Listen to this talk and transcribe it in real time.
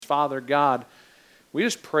Father God, we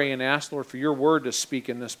just pray and ask, Lord, for your word to speak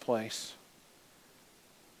in this place.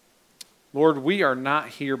 Lord, we are not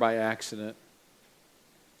here by accident.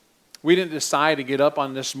 We didn't decide to get up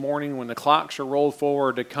on this morning when the clocks are rolled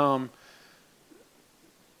forward to come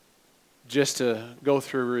just to go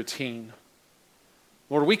through routine.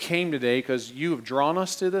 Lord, we came today because you have drawn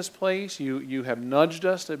us to this place. You have nudged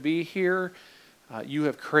us to be here. You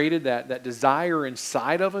have created that desire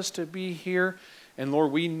inside of us to be here. And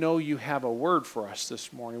Lord, we know you have a word for us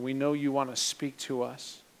this morning. We know you want to speak to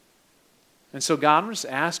us. And so God, I'm just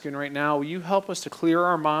asking right now, will you help us to clear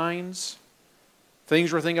our minds?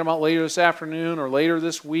 Things we're thinking about later this afternoon or later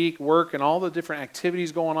this week, work and all the different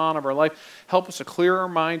activities going on of our life. Help us to clear our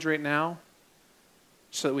minds right now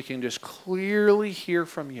so that we can just clearly hear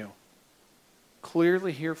from you.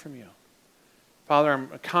 Clearly hear from you. Father, I'm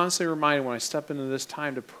constantly reminded when I step into this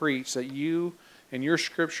time to preach that you, in your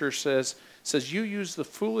scripture says you use the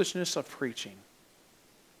foolishness of preaching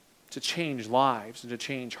to change lives and to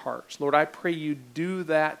change hearts. Lord, I pray you do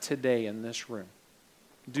that today in this room.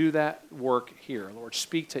 Do that work here, Lord.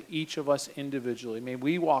 Speak to each of us individually. May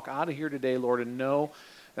we walk out of here today, Lord, and know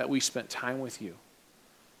that we spent time with you.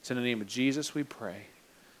 It's in the name of Jesus we pray.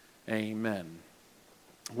 Amen.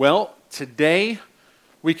 Well, today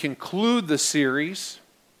we conclude the series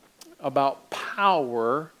about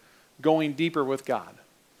power going deeper with God.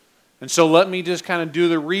 And so let me just kind of do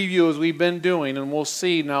the review as we've been doing, and we'll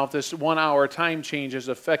see now if this 1 hour time change has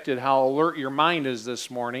affected how alert your mind is this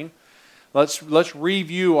morning. Let's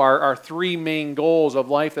review our three main goals of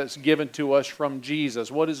life that's given to us from Jesus.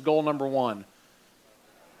 What is goal number 1?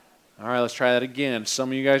 All right, let's try that again. Some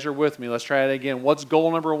of you guys are with me. Let's try it again. What's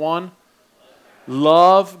goal number 1?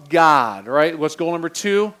 Love God, right? What's goal number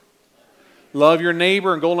 2? Love your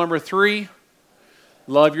neighbor. And goal number 3?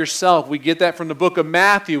 Love yourself. We get that from the book of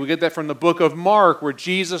Matthew. We get that from the book of Mark, where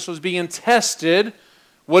Jesus was being tested.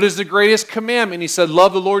 What is the greatest commandment? He said,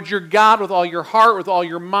 love the Lord your God with all your heart, with all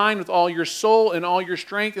your mind, with all your soul, and all your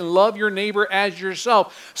strength, and love your neighbor as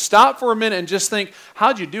yourself. Stop for a minute and just think,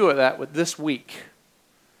 how'd you do with this week?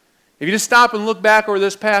 If you just stop and look back over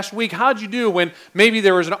this past week, how'd you do when maybe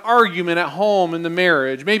there was an argument at home in the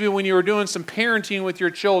marriage? Maybe when you were doing some parenting with your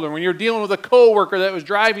children, when you were dealing with a coworker that was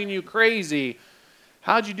driving you crazy.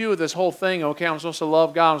 How'd you do with this whole thing? Okay, I'm supposed to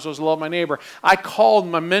love God. I'm supposed to love my neighbor. I called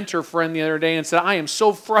my mentor friend the other day and said, I am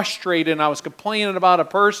so frustrated. And I was complaining about a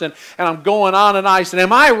person, and I'm going on and on. I said,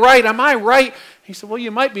 am I right? Am I right? He said, well, you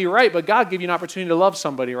might be right, but God gave you an opportunity to love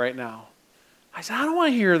somebody right now. I said, I don't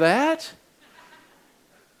want to hear that.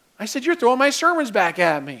 I said, you're throwing my sermons back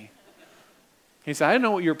at me. He said, I didn't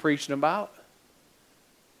know what you were preaching about.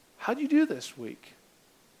 How'd you do this week?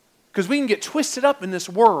 Because we can get twisted up in this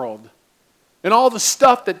world and all the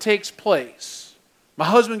stuff that takes place. My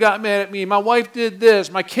husband got mad at me. My wife did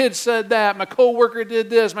this. My kid said that. My coworker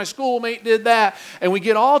did this. My schoolmate did that. And we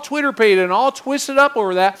get all Twitter-pated and all twisted up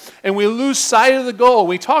over that, and we lose sight of the goal.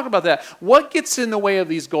 We talk about that. What gets in the way of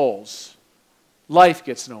these goals? Life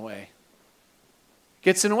gets in the way.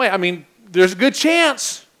 Gets in the way. I mean, there's a good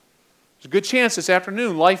chance. There's a good chance this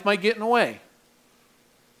afternoon life might get in the way.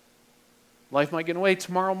 Life might get in the way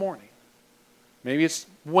tomorrow morning. Maybe it's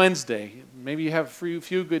Wednesday. Maybe you have a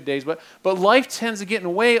few good days. But life tends to get in the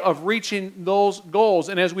way of reaching those goals.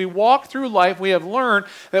 And as we walk through life, we have learned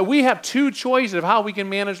that we have two choices of how we can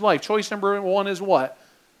manage life. Choice number 1 is what?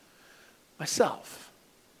 Myself.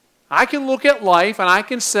 I can look at life and I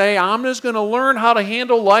can say, I'm just going to learn how to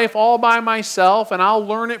handle life all by myself, and I'll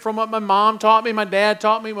learn it from what my mom taught me, my dad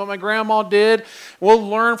taught me, what my grandma did. We'll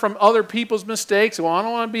learn from other people's mistakes. Well, I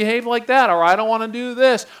don't want to behave like that, or I don't want to do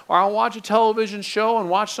this, or I'll watch a television show and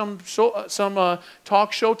watch some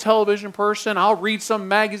talk show television person. I'll read some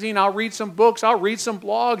magazine. I'll read some books. I'll read some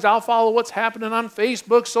blogs. I'll follow what's happening on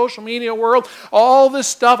Facebook, social media world, all this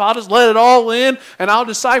stuff. I'll just let it all in, and I'll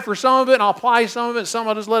decipher some of it, and I'll apply some of it, and some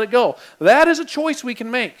I'll just let it go. That is a choice we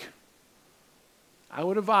can make. I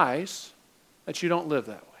would advise that you don't live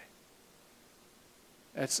that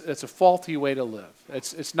way. It's a faulty way to live.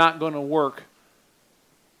 It's not going to work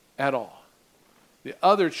at all. The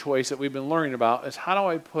other choice that we've been learning about is, how do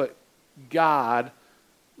I put God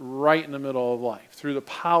right in the middle of life through the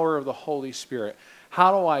power of the Holy Spirit?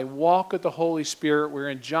 How do I walk with the Holy Spirit?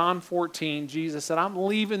 We're in John 14. Jesus said, I'm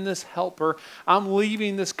leaving this helper. I'm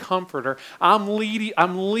leaving this comforter. I'm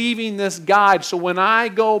leaving this guide. So when I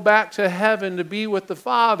go back to heaven to be with the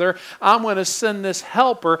Father, I'm going to send this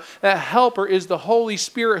helper. That helper is the Holy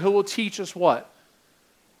Spirit, who will teach us what?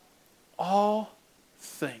 All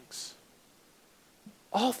things.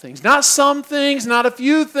 All things. Not some things, not a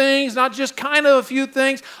few things, not just kind of a few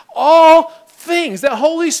things. All things. That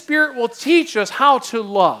Holy Spirit will teach us how to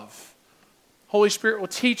love. Holy Spirit will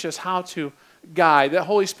teach us how to guide. That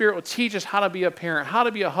Holy Spirit will teach us how to be a parent, how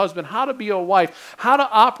to be a husband, how to be a wife, how to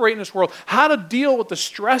operate in this world, how to deal with the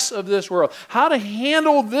stress of this world, how to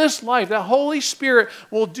handle this life. That Holy Spirit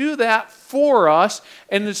will do that for us.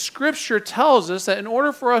 And the Scripture tells us that in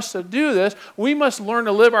order for us to do this, we must learn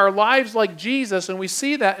to live our lives like Jesus. And we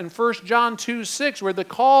see that in 1 John 2:6, where the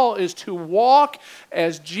call is to walk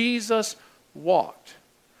as Jesus walked,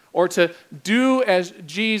 or to do as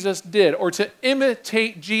Jesus did, or to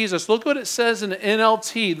imitate Jesus. Look what it says in the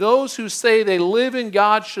NLT. Those who say they live in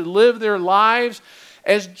God should live their lives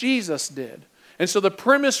as Jesus did. And so the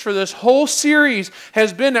premise for this whole series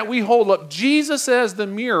has been that we hold up Jesus as the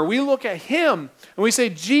mirror. We look at Him and we say,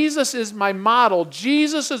 Jesus is my model.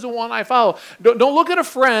 Jesus is the one I follow. Don't look at a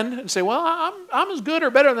friend and say, well, I'm as good or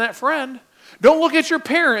better than that friend. Don't look at your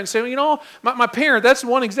parent and say, my parent, that's the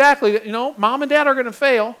one exactly that, mom and dad are going to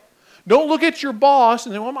fail. Don't look at your boss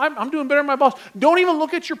and say, well, I'm doing better than my boss. Don't even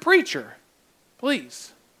look at your preacher.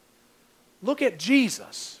 Please. Look at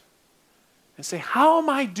Jesus and say, how am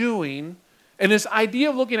I doing? And this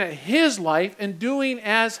idea of looking at His life and doing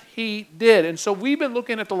as He did. And so we've been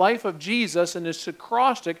looking at the life of Jesus and this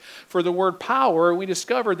acrostic for the word power. And we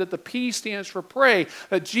discovered that the P stands for pray,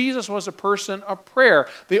 that Jesus was a person of prayer.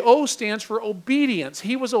 The O stands for obedience.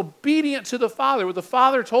 He was obedient to the Father. What the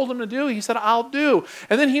Father told Him to do, He said, I'll do.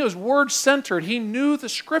 And then He was word-centered. He knew the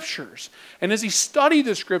Scriptures. And as He studied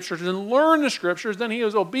the Scriptures and learned the Scriptures, then He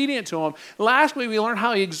was obedient to them. Last week we learned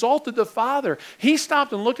how He exalted the Father. He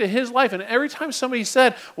stopped and looked at His life, and every time somebody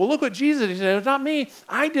said, well, look what Jesus did, He said, it's not me.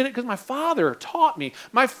 I did it because my Father taught me.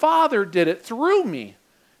 My Father did it through me.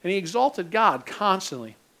 And He exalted God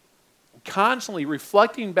constantly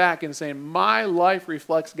reflecting back and saying, my life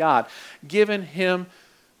reflects God, giving Him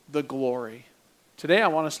the glory. Today I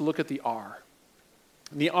want us to look at the R.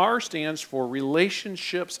 And the R stands for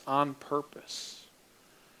relationships on purpose.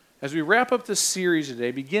 As we wrap up this series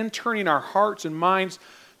today, begin turning our hearts and minds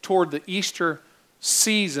toward the Easter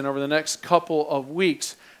season over the next couple of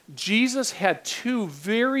weeks. Jesus had two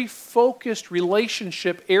very focused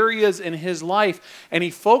relationship areas in His life, and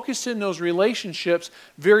He focused in those relationships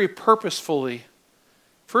very purposefully.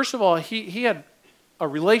 First of all, he had a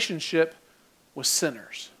relationship with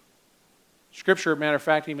sinners. Scripture, matter of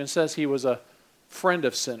fact, even says He was a friend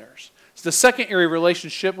of sinners. So the second area of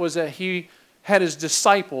relationship was that He had His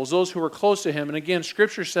disciples, those who were close to Him. And again,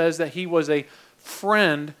 Scripture says that He was a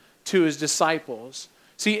friend to His disciples.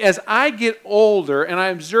 See, as I get older and I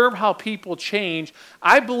observe how people change,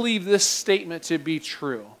 I believe this statement to be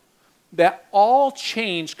true, that all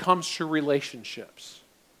change comes through relationships.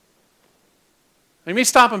 You may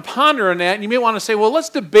stop and ponder on that, and you may want to say, well, let's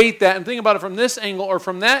debate that and think about it from this angle or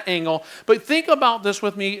from that angle. But think about this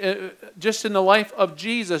with me just in the life of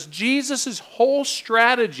Jesus. Jesus' whole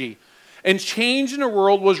strategy and change in the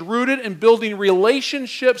world was rooted in building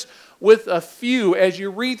relationships with a few. As you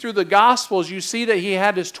read through the Gospels, you see that He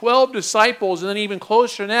had His 12 disciples, and then even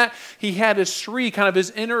closer than that, He had His three, kind of His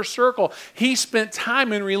inner circle. He spent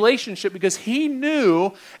time in relationship because He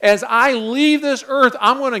knew, as I leave this earth,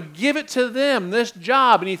 I'm going to give it to them, this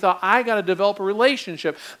job. And He thought, I got to develop a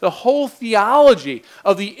relationship. The whole theology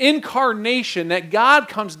of the incarnation, that God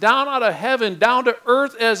comes down out of heaven, down to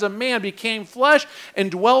earth as a man, became flesh and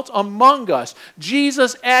dwelt among us.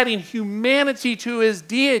 Jesus adding humanity to His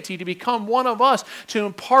deity to become one of us, to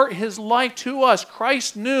impart His life to us.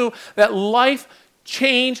 Christ knew that life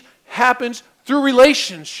change happens through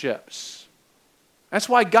relationships. That's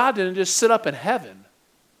why God didn't just sit up in heaven.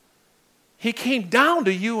 He came down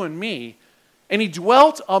to you and me, and He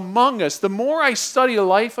dwelt among us. The more I study the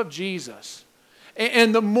life of Jesus,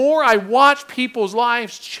 and the more I watch people's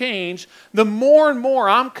lives change, the more and more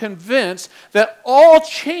I'm convinced that all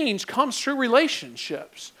change comes through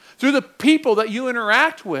relationships, through the people that you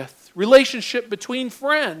interact with, relationship between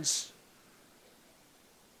friends.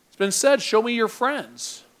 It's been said, show me your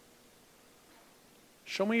friends.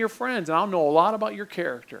 Show me your friends, and I'll know a lot about your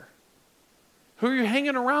character. Who are you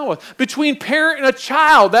hanging around with? Between parent and a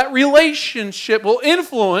child, that relationship will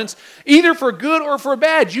influence either for good or for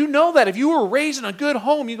bad. You know that. If you were raised in a good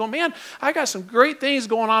home, you go, man, I got some great things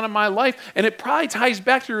going on in my life, and it probably ties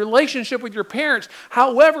back to your relationship with your parents.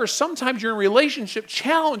 However, sometimes you're in relationship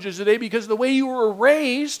challenges today because the way you were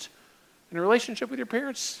raised and the relationship with your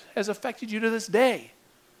parents has affected you to this day.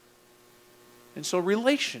 And so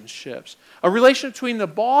relationships, a relationship between the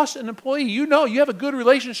boss and employee. You know, you have a good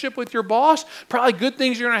relationship with your boss, probably good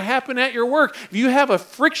things are going to happen at your work. If you have a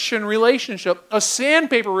friction relationship, a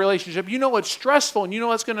sandpaper relationship, you know it's stressful and you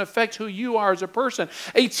know it's going to affect who you are as a person.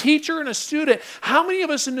 A teacher and a student, how many of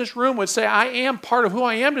us in this room would say, I am part of who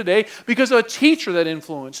I am today because of a teacher that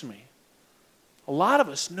influenced me? A lot of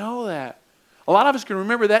us know that. A lot of us can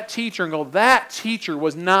remember that teacher and go, that teacher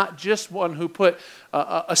was not just one who put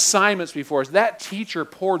assignments before us. That teacher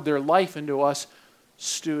poured their life into us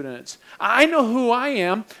students. I know who I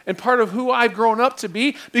am and part of who I've grown up to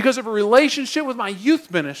be because of a relationship with my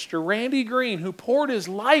youth minister, Randy Green, who poured his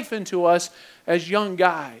life into us as young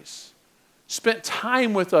guys. Spent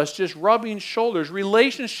time with us just rubbing shoulders,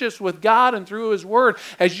 relationships with God and through His Word.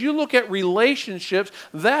 As you look at relationships,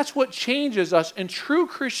 that's what changes us. And true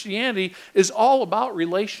Christianity is all about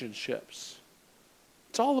relationships.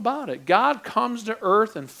 It's all about it. God comes to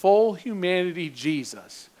earth in full humanity.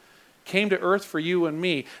 Jesus came to earth for you and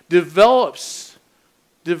me. Develops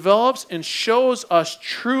and shows us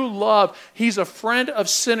true love. He's a friend of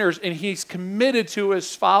sinners and He's committed to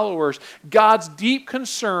His followers. God's deep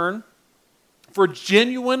concern for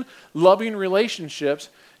genuine, loving relationships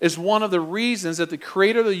is one of the reasons that the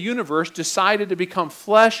Creator of the universe decided to become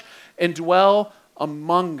flesh and dwell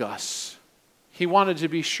among us. He wanted to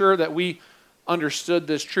be sure that we understood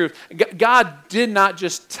this truth. God did not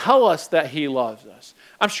just tell us that He loves us.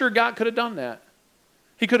 I'm sure God could have done that.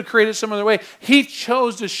 He could have created some other way. He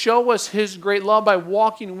chose to show us His great love by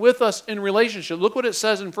walking with us in relationship. Look what it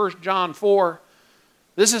says in 1 John 4.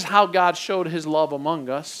 This is how God showed His love among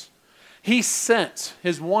us. He sent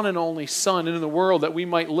His one and only Son into the world that we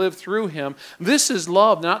might live through Him. This is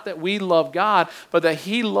love, not that we love God, but that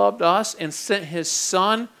He loved us and sent His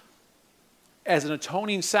Son as an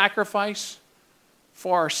atoning sacrifice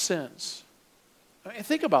for our sins. I mean,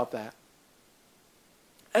 think about that.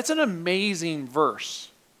 That's an amazing verse.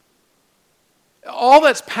 All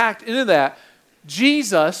that's packed into that,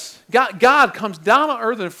 Jesus, God comes down on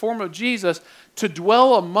earth in the form of Jesus to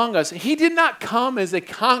dwell among us. He did not come as a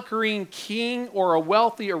conquering king or a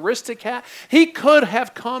wealthy aristocrat. He could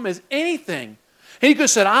have come as anything. He could have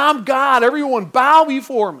said, I'm God, everyone bow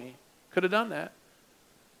before me. Could have done that.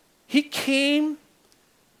 He came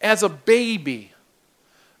as a baby,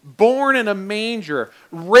 born in a manger,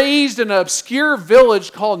 raised in an obscure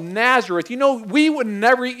village called Nazareth. You know, we would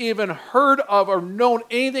never even heard of or known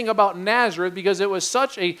anything about Nazareth because it was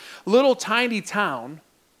such a little tiny town.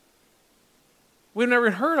 We've never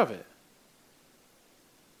even heard of it.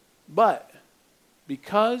 But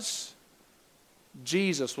because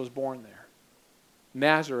Jesus was born there,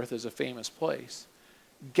 Nazareth is a famous place.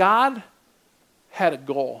 God had a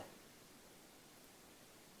goal.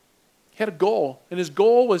 He had a goal, and His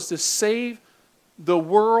goal was to save the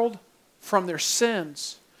world from their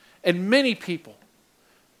sins. And many people,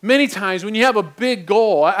 many times when you have a big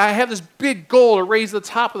goal, I have this big goal to raise the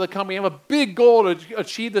top of the company, I have a big goal to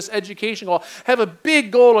achieve this education goal, I have a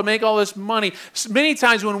big goal to make all this money. Many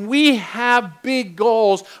times when we have big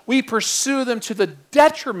goals, we pursue them to the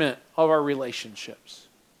detriment of our relationships.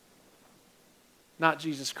 Not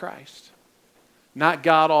Jesus Christ, not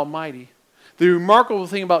God Almighty. The remarkable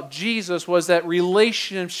thing about Jesus was that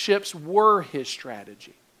relationships were His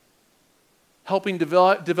strategy. Helping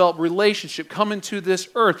develop relationship, come into this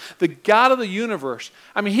earth. The God of the universe.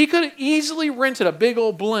 I mean, He could have easily rented a big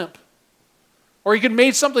old blimp. Or He could have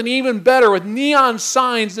made something even better with neon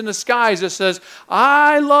signs in the skies that says,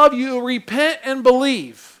 I love you, repent and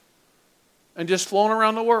believe. And just flown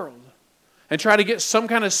around the world. And try to get some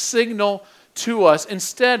kind of signal to us.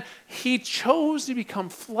 Instead, He chose to become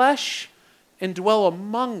flesh and dwell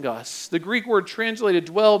among us. The Greek word translated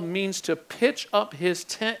dwell means to pitch up His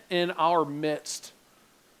tent in our midst.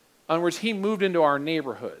 In other words, He moved into our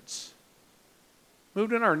neighborhoods.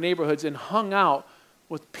 Moved in our neighborhoods and hung out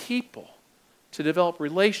with people to develop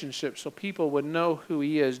relationships so people would know who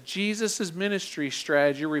He is. Jesus' ministry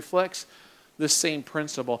strategy reflects the same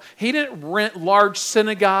principle. He didn't rent large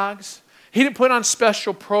synagogues. He didn't put on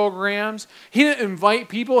special programs. He didn't invite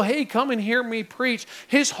people, hey, come and hear me preach.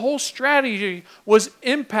 His whole strategy was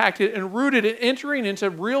impacted and rooted in entering into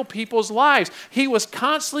real people's lives. He was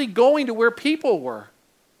constantly going to where people were.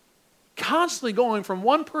 Constantly going from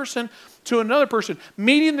one person to another person,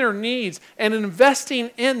 meeting their needs and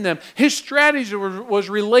investing in them. His strategy was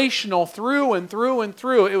relational through and through and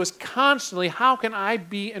through. It was constantly, how can I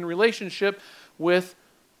be in relationship with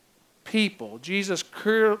people? Jesus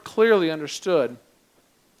clearly understood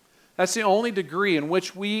that's the only degree in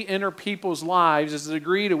which we enter people's lives is the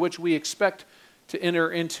degree to which we expect to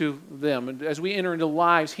enter into them. And as we enter into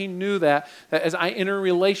lives, he knew that as I enter a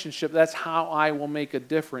relationship, that's how I will make a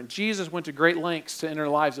difference. Jesus went to great lengths to enter the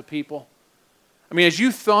lives of people. I mean, as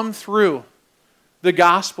you thumb through the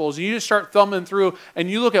Gospels, and you just start thumbing through, and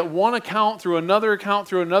you look at one account through another account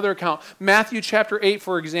through another account. Matthew chapter 8,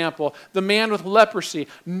 for example, the man with leprosy.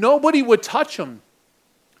 Nobody would touch him.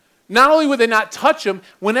 Not only would they not touch him,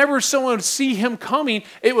 whenever someone would see him coming,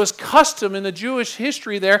 it was custom in the Jewish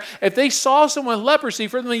history there, if they saw someone with leprosy,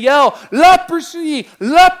 for them to yell, "Leprosy!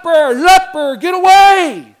 Leper! Leper! Get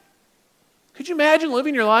away!" Could you imagine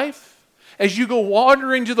living your life as you go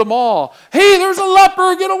wandering to the mall? "Hey, there's a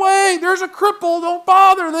leper! Get away! There's a cripple! Don't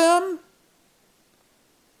bother them!"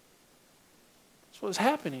 That's what was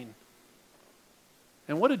happening.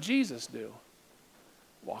 And what did Jesus do?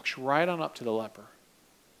 Walks right on up to the leper.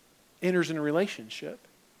 Enters in a relationship,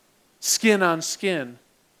 skin on skin,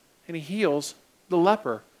 and he heals the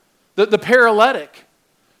leper. The paralytic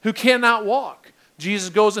who cannot walk, Jesus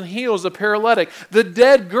goes and heals the paralytic. The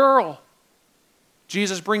dead girl,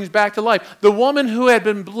 Jesus brings back to life. The woman who had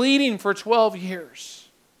been bleeding for 12 years,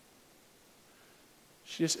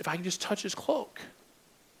 if I can just touch his cloak.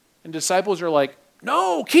 And disciples are like,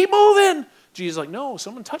 "No, keep moving." Jesus is like, "No,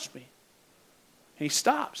 someone touched me." And he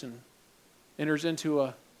stops and enters into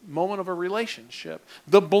a moment of a relationship.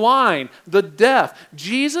 The blind, the deaf.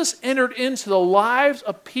 Jesus entered into the lives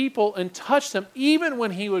of people and touched them even when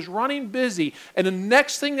he was running busy. And the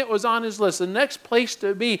next thing that was on his list, the next place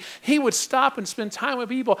to be, he would stop and spend time with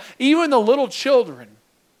people, even the little children.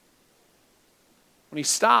 When he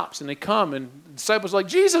stops and they come and the disciples are like,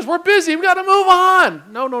 "Jesus, we're busy. We've got to move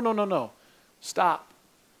on." No. Stop.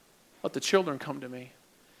 Let the children come to me.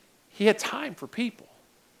 He had time for people,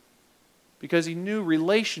 because he knew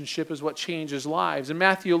relationship is what changes lives. In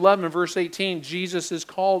Matthew 11, verse 18, Jesus is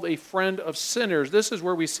called a friend of sinners. This is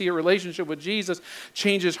where we see a relationship with Jesus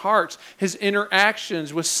changes hearts. His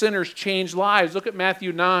interactions with sinners change lives. Look at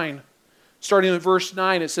Matthew 9. Starting in verse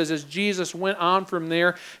 9, it says, as Jesus went on from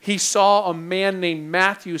there, he saw a man named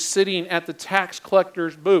Matthew sitting at the tax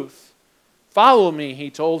collector's booth. "Follow me," he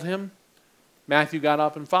told him. Matthew got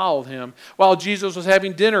up and followed him. While Jesus was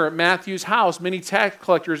having dinner at Matthew's house, many tax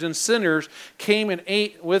collectors and sinners came and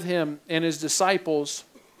ate with him and his disciples.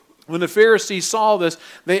 When the Pharisees saw this,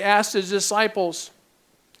 they asked his disciples,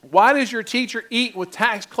 "Why does your teacher eat with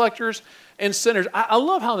tax collectors and sinners?" I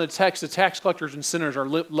love how in the text the tax collectors and sinners are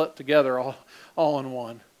lit together all in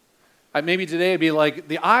one. Maybe today it'd be like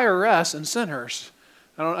the IRS and sinners.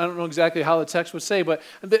 I don't know exactly how the text would say, but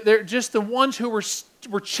they're just the ones who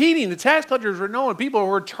were cheating. The tax collectors were knowing people who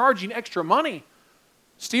were charging extra money,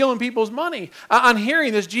 stealing people's money. On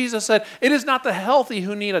hearing this, Jesus said, "It is not the healthy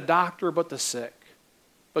who need a doctor, but the sick.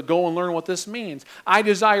 But go and learn what this means. I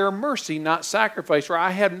desire mercy, not sacrifice, for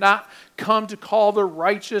I have not come to call the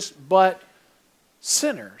righteous, but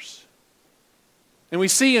sinners." And we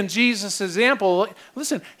see in Jesus' example,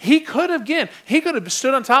 listen, he could have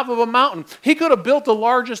stood on top of a mountain. He could have built the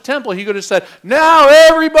largest temple. He could have said, "Now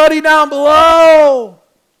everybody down below,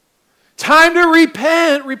 time to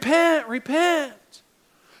repent, repent, repent.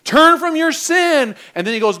 Turn from your sin." And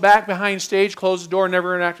then he goes back behind stage, closes the door, and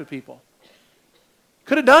never interact with people.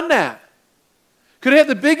 Could have done that. Could have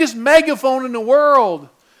had the biggest megaphone in the world.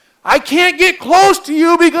 "I can't get close to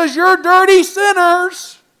you because you're dirty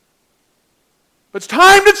sinners. But it's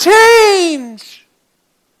time to change."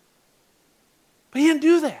 But he didn't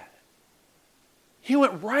do that. He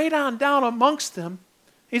went right on down amongst them.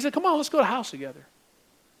 He said, "Come on, let's go to the house together."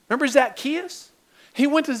 Remember Zacchaeus? He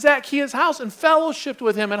went to Zacchaeus' house and fellowshiped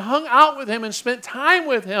with him and hung out with him and spent time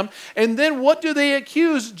with him. And then what do they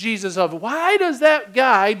accuse Jesus of? Why does that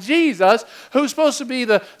guy, Jesus, who's supposed to be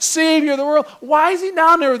the Savior of the world, why is he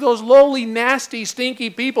down there with those lowly, nasty, stinky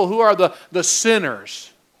people who are the sinners?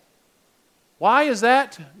 Why is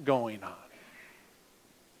that going on?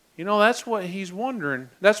 You know, that's what he's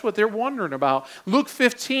wondering. That's what they're wondering about. Luke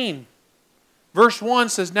 15, verse 1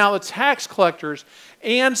 says, "Now the tax collectors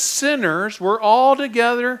and sinners were all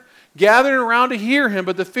together, gathering around to hear him.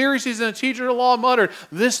 But the Pharisees and the teachers of the law muttered,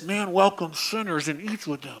 'This man welcomes sinners and eats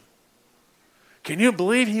with them.'" Can you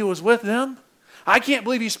believe he was with them? I can't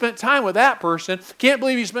believe he spent time with that person. Can't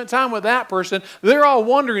believe he spent time with that person. They're all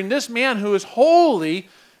wondering, this man who is holy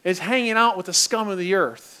is hanging out with the scum of the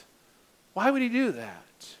earth. Why would he do that?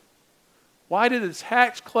 Why did the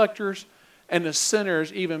tax collectors and the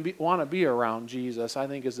sinners even want to be around Jesus, I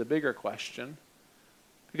think is the bigger question.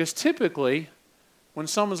 Because typically, when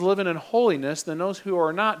someone's living in holiness, then those who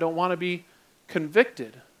are not don't want to be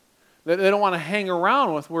convicted. They don't want to hang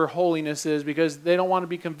around with where holiness is because they don't want to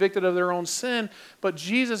be convicted of their own sin. But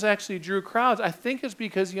Jesus actually drew crowds. I think it's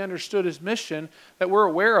because he understood his mission that we're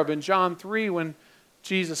aware of in John 3 when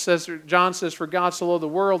John says, "For God so loved the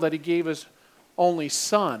world that he gave his only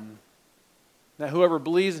Son, that whoever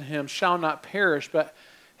believes in him shall not perish but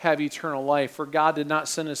have eternal life. For God did not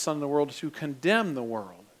send his Son in the world to condemn the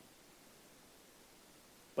world,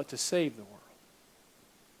 but to save the world."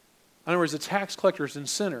 In other words, the tax collectors and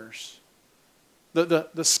sinners,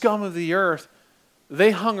 the scum of the earth, they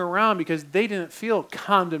hung around because they didn't feel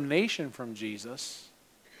condemnation from Jesus.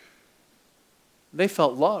 They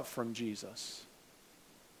felt love from Jesus.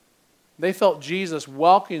 They felt Jesus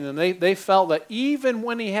welcoming them. They felt that even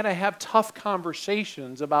when he had to have tough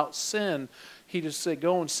conversations about sin, he just said,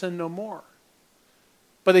 "Go and sin no more."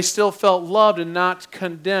 But they still felt loved and not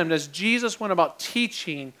condemned. As Jesus went about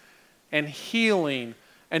teaching and healing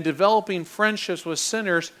and developing friendships with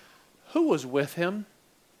sinners, who was with him?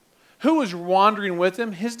 Who was wandering with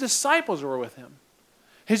him? His disciples were with him.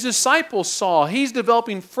 His disciples saw. He's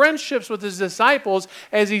developing friendships with his disciples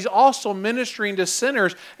as he's also ministering to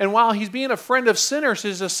sinners. And while he's being a friend of sinners,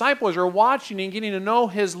 his disciples are watching and getting to know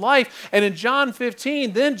his life. And in John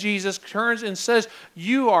 15, then Jesus turns and says,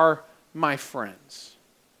 "You are my friends."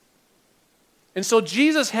 And so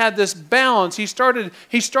Jesus had this balance. He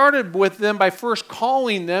started with them by first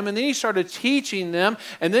calling them, and then he started teaching them,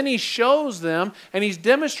 and then he shows them, and he's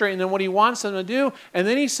demonstrating them what he wants them to do, and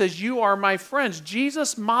then he says, "You are my friends."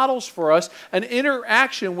 Jesus models for us an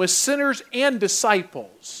interaction with sinners and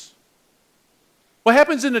disciples. What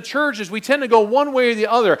happens in the church is we tend to go one way or the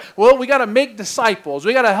other. Well, we got to make disciples.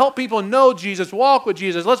 We got to help people know Jesus, walk with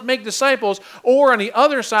Jesus. Let's make disciples. Or on the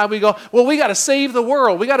other side, we go, well, we got to save the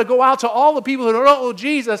world. We got to go out to all the people who don't know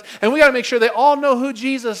Jesus, and we got to make sure they all know who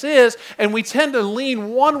Jesus is. And we tend to lean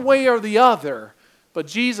one way or the other. But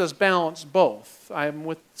Jesus balanced both. I'm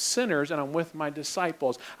with sinners and I'm with my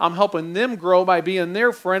disciples. I'm helping them grow by being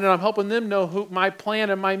their friend, and I'm helping them know my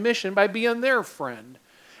plan and my mission by being their friend.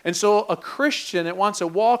 And so a Christian that wants to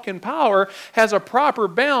walk in power has a proper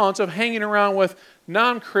balance of hanging around with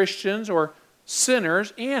non-Christians or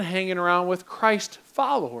sinners and hanging around with Christ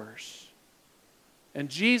followers. And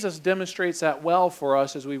Jesus demonstrates that well for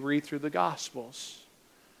us as we read through the Gospels.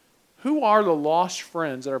 Who are the lost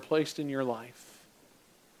friends that are placed in your life?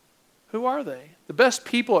 Who are they? The best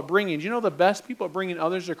people at bringing, do you know the best people at bringing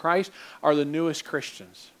others to Christ are the newest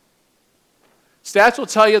Christians? Stats will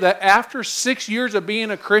tell you that after 6 years of being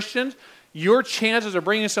a Christian, your chances of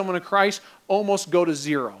bringing someone to Christ almost go to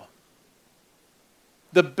zero.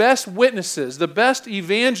 The best witnesses, the best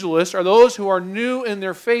evangelists are those who are new in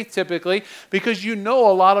their faith typically, because you know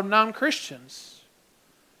a lot of non-Christians.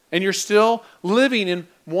 And you're still living in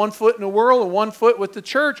one foot in the world and one foot with the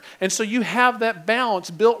church. And so you have that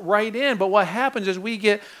balance built right in. But what happens is we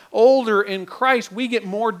get older in Christ, we get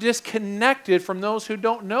more disconnected from those who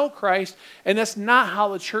don't know Christ. And that's not how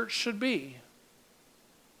the church should be.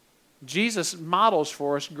 Jesus models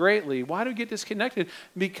for us greatly. Why do we get disconnected?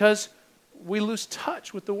 Because we lose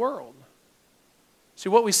touch with the world. See,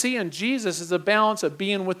 what we see in Jesus is a balance of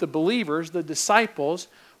being with the believers, the disciples,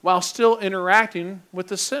 while still interacting with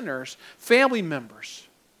the sinners, family members.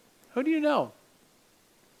 Who do you know?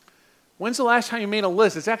 When's the last time you made a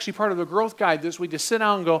list? It's actually part of the growth guide this week to sit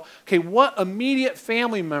down and go, okay, what immediate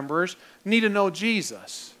family members need to know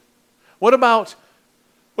Jesus? What about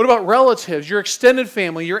relatives, your extended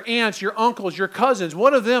family, your aunts, your uncles, your cousins?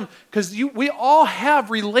 What of them? Because we all have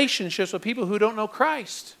relationships with people who don't know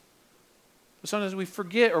Christ. But sometimes we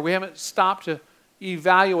forget or we haven't stopped to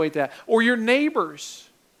evaluate that. Or your neighbors.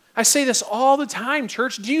 I say this all the time,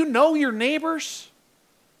 church. Do you know your neighbors?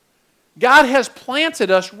 God has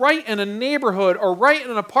planted us right in a neighborhood or right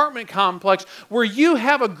in an apartment complex where you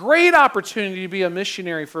have a great opportunity to be a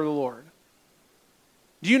missionary for the Lord.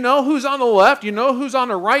 Do you know who's on the left? Do you know who's on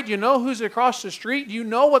the right? Do you know who's across the street? Do you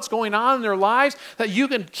know what's going on in their lives that you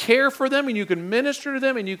can care for them and you can minister to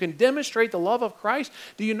them and you can demonstrate the love of Christ?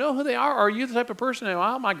 Do you know who they are? Are you the type of person that,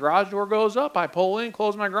 well, my garage door goes up, I pull in,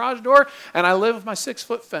 close my garage door, and I live with my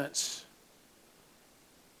 6-foot fence?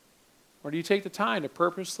 Or do you take the time to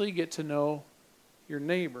purposely get to know your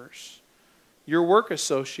neighbors, your work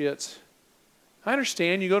associates? I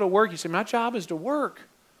understand you go to work, you say, my job is to work.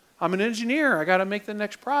 I'm an engineer, I got to make the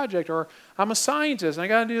next project, or I'm a scientist, and I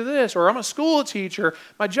got to do this, or I'm a school teacher.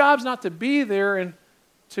 My job's not to be there and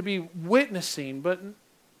to be witnessing, but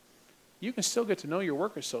you can still get to know your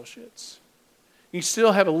work associates. You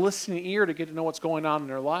still have a listening ear to get to know what's going on in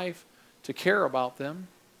their life, to care about them.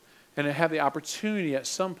 and to have the opportunity at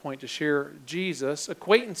some point to share Jesus,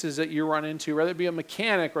 acquaintances that you run into, whether it be a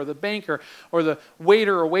mechanic or the banker or the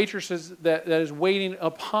waiter or waitresses that is waiting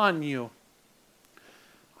upon you.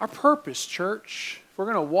 Our purpose, church, if we're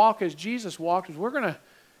going to walk as Jesus walked, is we're going to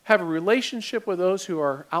have a relationship with those who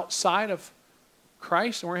are outside of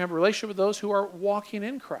Christ, and we're going to have a relationship with those who are walking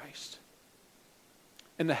in Christ.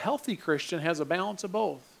 And the healthy Christian has a balance of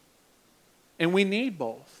both. And we need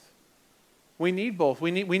both. We need both.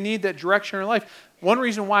 We need that direction in our life. One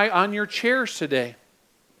reason why on your chairs today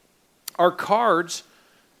are cards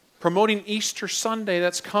promoting Easter Sunday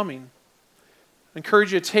that's coming. I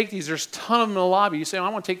encourage you to take these. There's a ton of them in the lobby. You say, I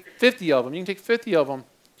want to take 50 of them. You can take 50 of them.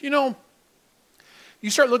 You know,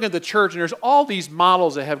 you start looking at the church, and there's all these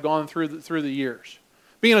models that have gone through the years.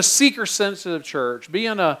 Being a seeker-sensitive church,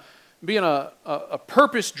 being a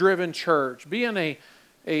purpose-driven church, being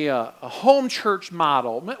a home church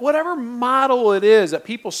model, whatever model it is that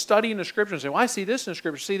people study in the Scripture and say, well, I see this in the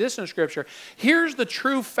Scripture, see this in the Scripture. Here's the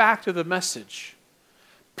true fact of the message.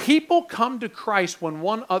 People come to Christ when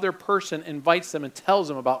one other person invites them and tells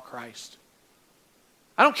them about Christ.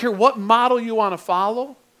 I don't care what model you want to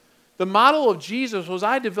follow. The model of Jesus was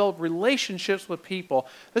I develop relationships with people.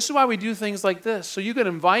 This is why we do things like this. So you can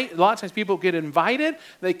invite, a lot of times people get invited,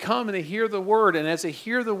 they come and they hear the word, and as they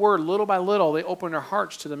hear the word, little by little, they open their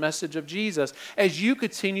hearts to the message of Jesus as you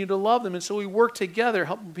continue to love them. And so we work together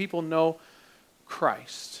helping people know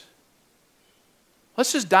Christ.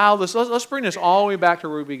 Let's just dial this, let's bring this all the way back to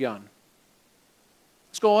where we begun.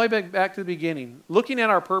 Let's go all the way back to the beginning. Looking at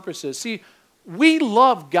our purposes. See, we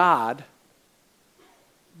love God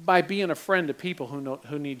by being a friend to people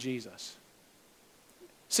who need Jesus.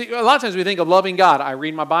 See, a lot of times we think of loving God. I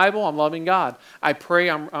read my Bible, I'm loving God. I pray,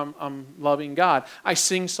 I'm loving God. I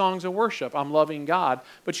sing songs of worship, I'm loving God.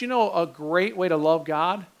 But you know, a great way to love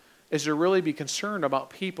God is to really be concerned about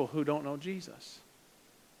people who don't know Jesus.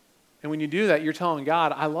 And when you do that, you're telling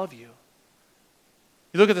God, I love you.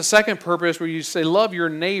 You look at the second purpose where you say, love your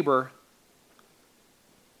neighbor.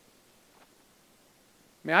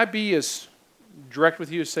 May I be as direct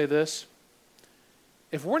with you to say this?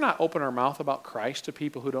 If we're not open our mouth about Christ to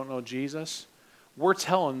people who don't know Jesus, we're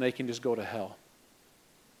telling them they can just go to hell.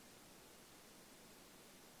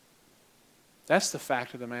 That's the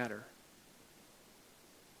fact of the matter.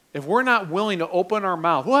 If we're not willing to open our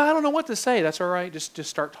mouth, well, I don't know what to say. That's all right. Just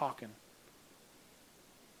start talking.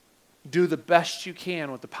 Do the best you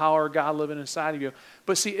can with the power of God living inside of you.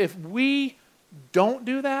 But see, if we don't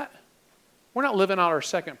do that, we're not living out our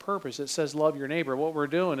second purpose. It says love your neighbor. What we're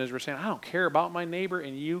doing is we're saying, I don't care about my neighbor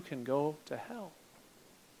and you can go to hell.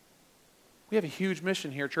 We have a huge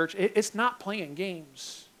mission here, church. It's not playing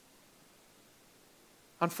games.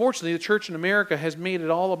 Unfortunately, the church in America has made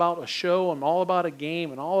it all about a show and all about a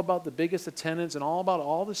game and all about the biggest attendance and all about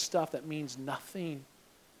all this stuff that means nothing.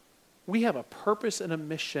 We have a purpose and a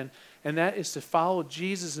mission, and that is to follow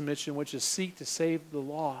Jesus' mission, which is seek to save the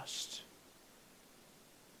lost.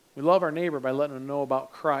 We love our neighbor by letting them know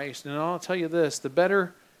about Christ. And I'll tell you this, the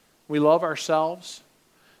better we love ourselves,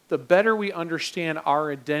 the better we understand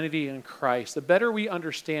our identity in Christ, the better we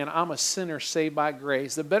understand I'm a sinner saved by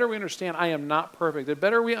grace, the better we understand I am not perfect, the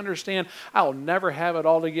better we understand I'll never have it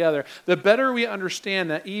all together, the better we understand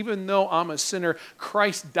that even though I'm a sinner,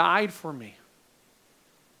 Christ died for me.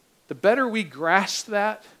 The better we grasp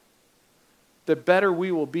that, the better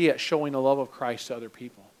we will be at showing the love of Christ to other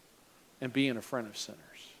people and being a friend of sinners.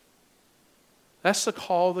 That's the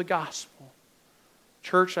call of the gospel.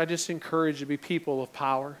 Church, I just encourage you to be people of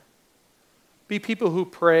power. Be people who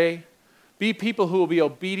pray. Be people who will be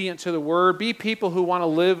obedient to the Word. Be people who want to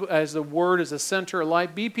live as the Word is the center of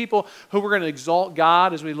life. Be people who are going to exalt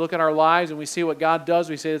God as we look at our lives and we see what God does.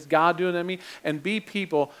 We say, it's God doing that in me. And be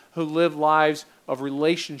people who live lives of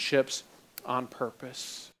relationships on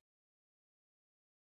purpose.